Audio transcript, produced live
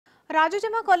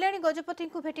राजजमा कल्याणी गजपति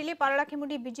को भेटिले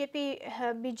पारलाखेमुंडी बीजेपी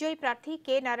विजयी प्रार्थी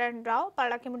के नारायण राव।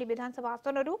 पारलाखेमुंडी विधानसभा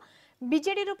आसनरू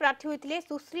बीजेडी प्रार्थी होते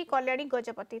सुश्री कल्याणी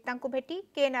गजपति तांको भेटी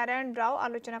के नारायण राव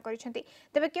आलोचना करिसेंती।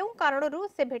 तेबे केउ कारणरू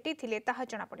से भेटी थिले ताहा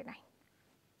जणा पड़े नाही।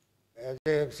 As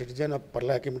a citizen of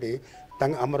Paralakhemundi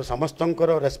आमर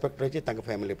समस्तंकर रेस्पेक्ट रही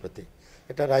फैमिली प्रति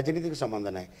एटा राजनीतिक संबंध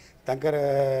ना तांकर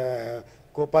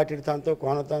को पार्टी था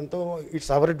कौन था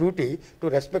it's our duty to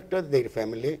respect their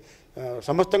family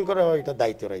समस्तंकर यहाँ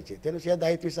दायित्व रही तेणु से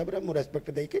दायित्व हिसाब से मुझे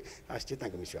रेस्पेक्ट देकी आसी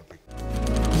मिसवाई।